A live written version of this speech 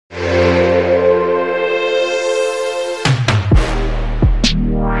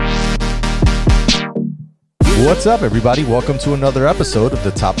What's up, everybody? Welcome to another episode of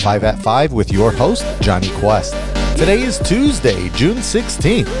the Top 5 at 5 with your host, Johnny Quest. Today is Tuesday, June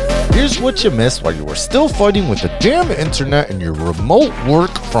 16th. Here's what you missed while you were still fighting with the damn internet in your remote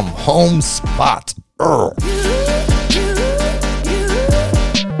work from home spot.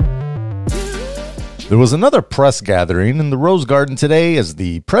 There was another press gathering in the Rose Garden today as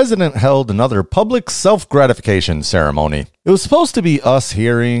the president held another public self-gratification ceremony. It was supposed to be us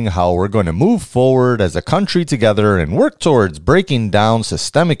hearing how we're going to move forward as a country together and work towards breaking down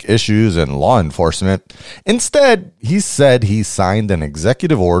systemic issues in law enforcement. Instead, he said he signed an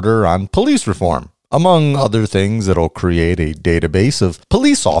executive order on police reform. Among other things, it'll create a database of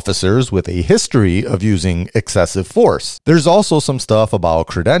police officers with a history of using excessive force. There's also some stuff about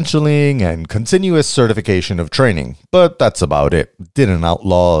credentialing and continuous certification of training, but that's about it. Didn't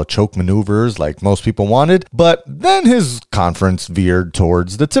outlaw choke maneuvers like most people wanted, but then his conference veered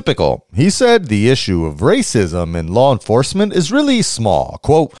towards the typical. He said the issue of racism in law enforcement is really small.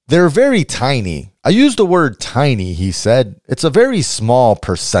 Quote, "They're very tiny. I used the word tiny," he said. "It's a very small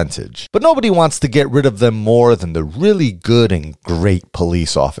percentage. But nobody wants to get rid of them more than the really good and great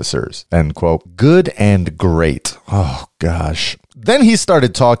police officers." End quote. Good and great. Oh, gosh. Then he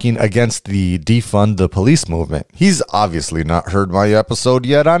started talking against the defund the police movement. He's obviously not heard my episode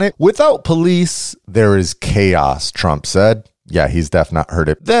yet on it. "Without police, there is chaos," Trump said. Yeah, he's definitely not heard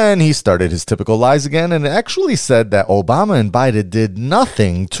it. Then he started his typical lies again and actually said that Obama and Biden did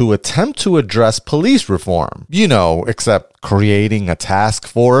nothing to attempt to address police reform. Except creating a task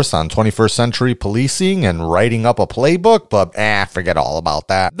force on 21st century policing and writing up a playbook, but forget all about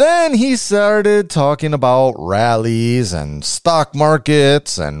that. Then he started talking about rallies and stock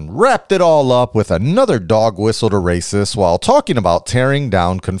markets and wrapped it all up with another dog whistle to racists while talking about tearing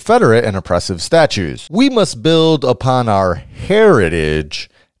down Confederate and oppressive statues. "We must build upon our heritage,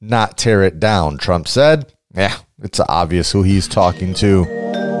 not tear it down," Trump said. Yeah, it's obvious who he's talking to.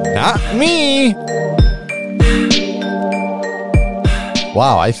 Not me.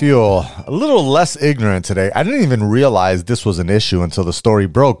 Wow, I feel a little less ignorant today. I didn't even realize this was an issue until the story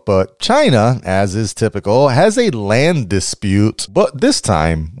broke, but China, as is typical, has a land dispute, but this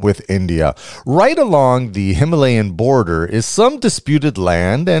time with India. Right along the Himalayan border is some disputed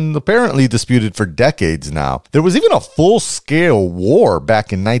land and apparently disputed for decades now. There was even a full-scale war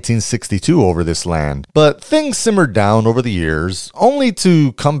back in 1962 over this land, but things simmered down over the years, only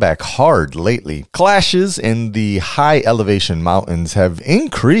to come back hard lately. Clashes in the high-elevation mountains have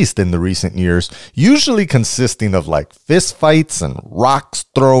increased in the recent years, usually consisting of fist fights and rocks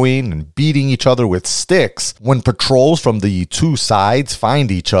throwing and beating each other with sticks when patrols from the two sides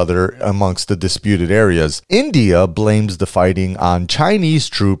find each other amongst the disputed areas. India blames the fighting on Chinese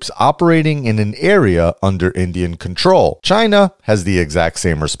troops operating in an area under Indian control. China has the exact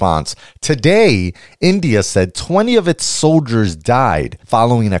same response. Today, India said 20 of its soldiers died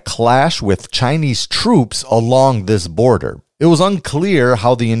following a clash with Chinese troops along this border. It was unclear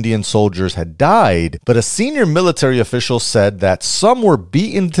how the Indian soldiers had died, but a senior military official said that some were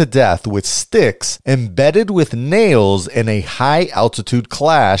beaten to death with sticks embedded with nails in a high-altitude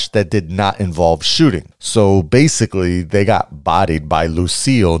clash that did not involve shooting. So basically, they got bodied by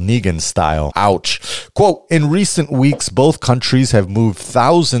Lucille Negan style. Ouch. Quote, "In recent weeks, both countries have moved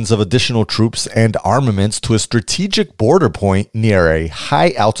thousands of additional troops and armaments to a strategic border point near a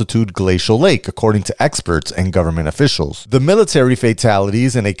high-altitude glacial lake," according to experts and government officials. The military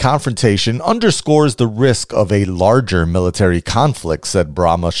fatalities in a confrontation underscores the risk of a larger military conflict, said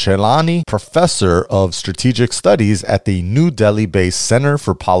Brahma Shelani, professor of strategic studies at the New Delhi-based Center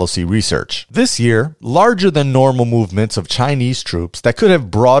for Policy Research. This year, larger than normal movements of Chinese troops that could have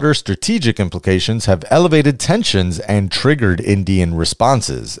broader strategic implications have elevated tensions and triggered Indian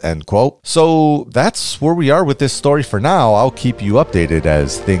responses, end quote. So that's where we are with this story for now. I'll keep you updated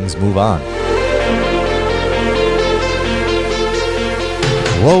as things move on.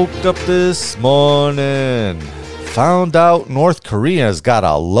 Woke up this morning, found out North Korea's got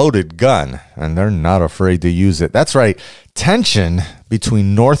a loaded gun, and they're not afraid to use it. That's right, tension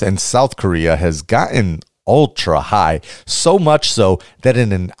between North and South Korea has gotten ultra high, so much so that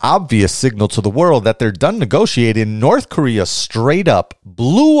in an obvious signal to the world that they're done negotiating, North Korea straight up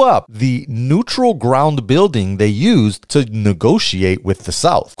blew up the neutral ground building they used to negotiate with the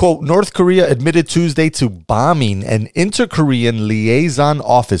South. Quote, "North Korea admitted Tuesday to bombing an inter-Korean liaison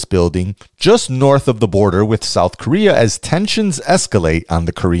office building just north of the border with South Korea as tensions escalate on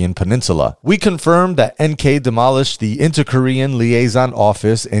the Korean peninsula. We confirmed that NK demolished the Inter-Korean Liaison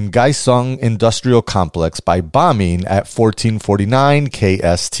Office in Gaesung Industrial Complex by bombing at 1449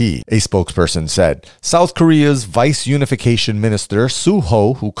 KST, a spokesperson said. South Korea's Vice Unification Minister Soo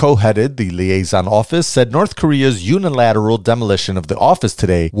Ho, who co-headed the liaison office, said North Korea's unilateral demolition of the office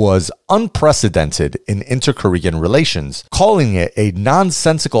today was unprecedented in inter-Korean relations, calling it a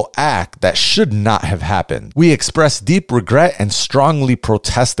nonsensical act that should not have happened. We express deep regret and strongly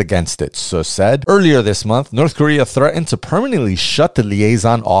protest against it, Soo said. Earlier this month, North Korea threatened to permanently shut the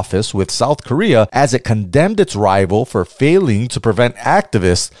liaison office with South Korea as it condemned its rival for failing to prevent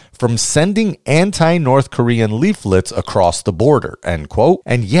activists from sending anti-North Korean leaflets across the border, end quote.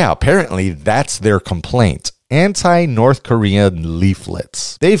 And yeah, apparently that's their complaint. Anti-North Korean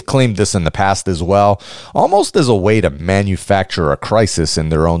leaflets. They've claimed this in the past as well, almost as a way to manufacture a crisis in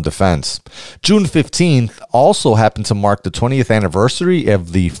their own defense. June 15th also happened to mark the 20th anniversary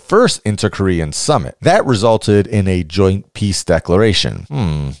of the first Inter-Korean summit. That resulted in a joint peace declaration.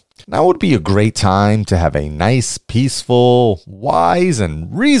 Now would be a great time to have a nice, peaceful, wise,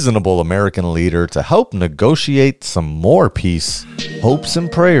 and reasonable American leader to help negotiate some more peace. Hopes and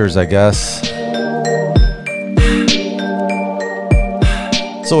prayers, I guess.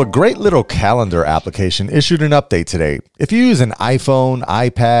 So a great little calendar application issued an update today. If you use an iPhone,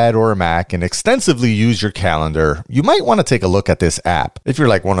 iPad, or a Mac and extensively use your calendar, you might want to take a look at this app. If you're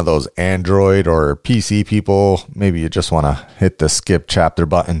like one of those Android or PC people, maybe you just want to hit the skip chapter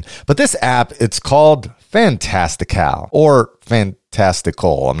button. But this app, it's called Fantastical or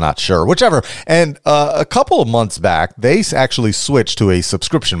Fantastical, I'm not sure, whichever. And a couple of months back, they actually switched to a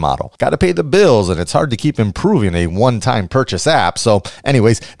subscription model. Got to pay the bills, and it's hard to keep improving a one-time purchase app. So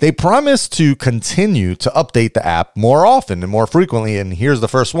anyways, they promise to continue to update the app more often and more frequently. And here's the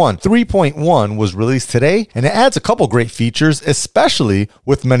first one. 3.1 was released today, and it adds a couple great features, especially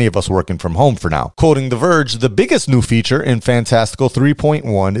with many of us working from home for now. Quoting The Verge, the biggest new feature in Fantastical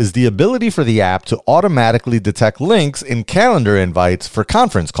 3.1 is the ability for the app to automatically detect links in calendar invites for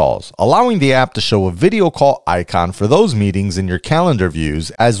conference calls, allowing the app to show a video call icon for those meetings in your calendar views,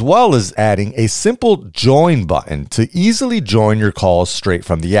 as well as adding a simple join button to easily join your calls straight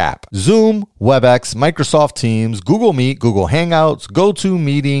from the app. Zoom, WebEx, Microsoft Teams, Google Meet, Google Hangouts,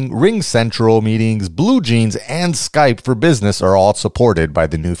 GoToMeeting, RingCentral Meetings, BlueJeans, and Skype for Business are all supported by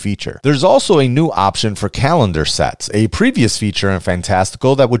the new feature. There's also a new option for calendar sets, a previous feature in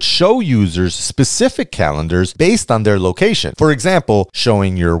Fantastical that would show users specific calendars based on their location. For example,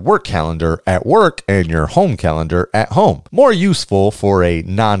 showing your work calendar at work and your home calendar at home. More useful for a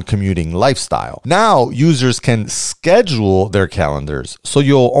non-commuting lifestyle. Now, users can schedule their calendars, so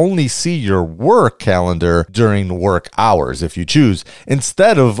you'll only see your work calendar during work hours if you choose,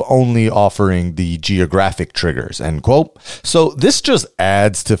 instead of only offering the geographic triggers, end quote. So this just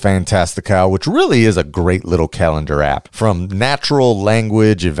adds to Fantastical, which really is a great little calendar app. From natural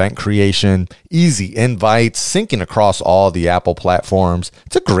language event creation, easy invites, syncing across all the Apple platforms.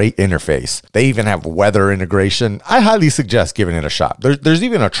 It's a great interface. They even have weather integration. I highly suggest giving it a shot. There's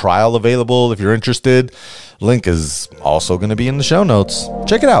even a trial available if you're interested. Link is also going to be in the show notes.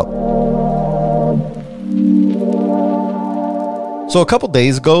 Check it out. So a couple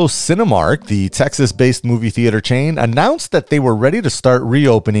days ago, Cinemark, the Texas-based movie theater chain, announced that they were ready to start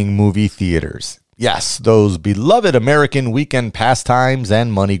reopening movie theaters. Yes, those beloved American weekend pastimes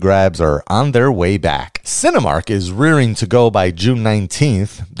and money grabs are on their way back. Cinemark is rearing to go by June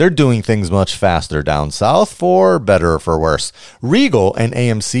 19th. They're doing things much faster down south, for better or for worse. Regal and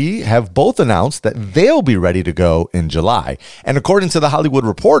AMC have both announced that they'll be ready to go in July. And according to The Hollywood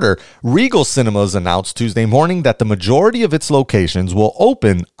Reporter, Regal Cinemas announced Tuesday morning that the majority of its locations will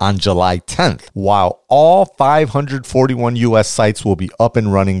open on July 10th, while all 541 U.S. sites will be up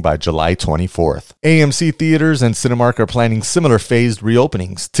and running by July 24th. AMC Theaters and Cinemark are planning similar phased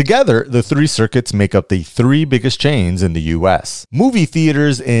reopenings. Together, the three circuits make up the three biggest chains in the U.S. Movie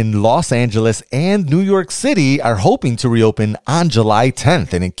theaters in Los Angeles and New York City are hoping to reopen on July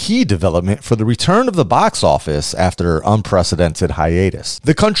 10th in a key development for the return of the box office after unprecedented hiatus.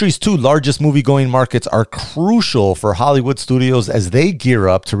 The country's two largest movie-going markets are crucial for Hollywood studios as they gear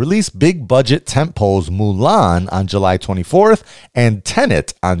up to release big-budget tentpoles Mulan on July 24th and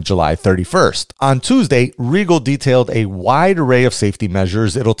Tenet on July 31st. On Tuesday, Regal detailed a wide array of safety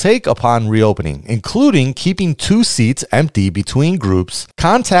measures it'll take upon reopening, including keeping 2 seats empty between groups,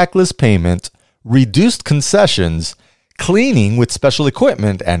 contactless payment, reduced concessions, cleaning with special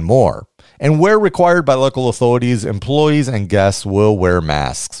equipment, and more. And where required by local authorities, employees and guests will wear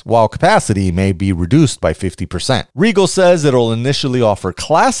masks, while capacity may be reduced by 50%. Regal says it'll initially offer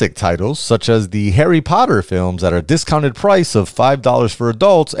classic titles, such as the Harry Potter films at a discounted price of $5 for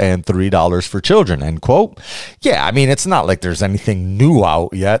adults and $3 for children, end quote. Yeah, I mean, it's not like there's anything new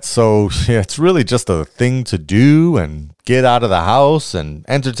out yet, so it's really just a thing to do and get out of the house and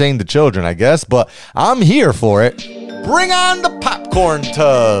entertain the children, I guess, but I'm here for it. Bring on the popcorn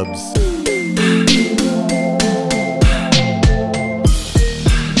tubs.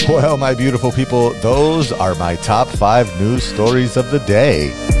 Well, my beautiful people, those are my top 5 news stories of the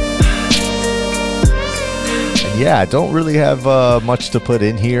day. And yeah, I don't really have much to put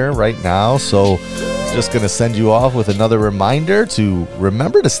in here right now, so just going to send you off with another reminder to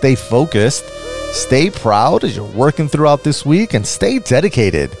remember to stay focused, stay proud as you're working throughout this week, and stay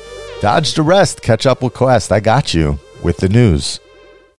dedicated. Dodge the rest, catch up with Quest. I got you with the news.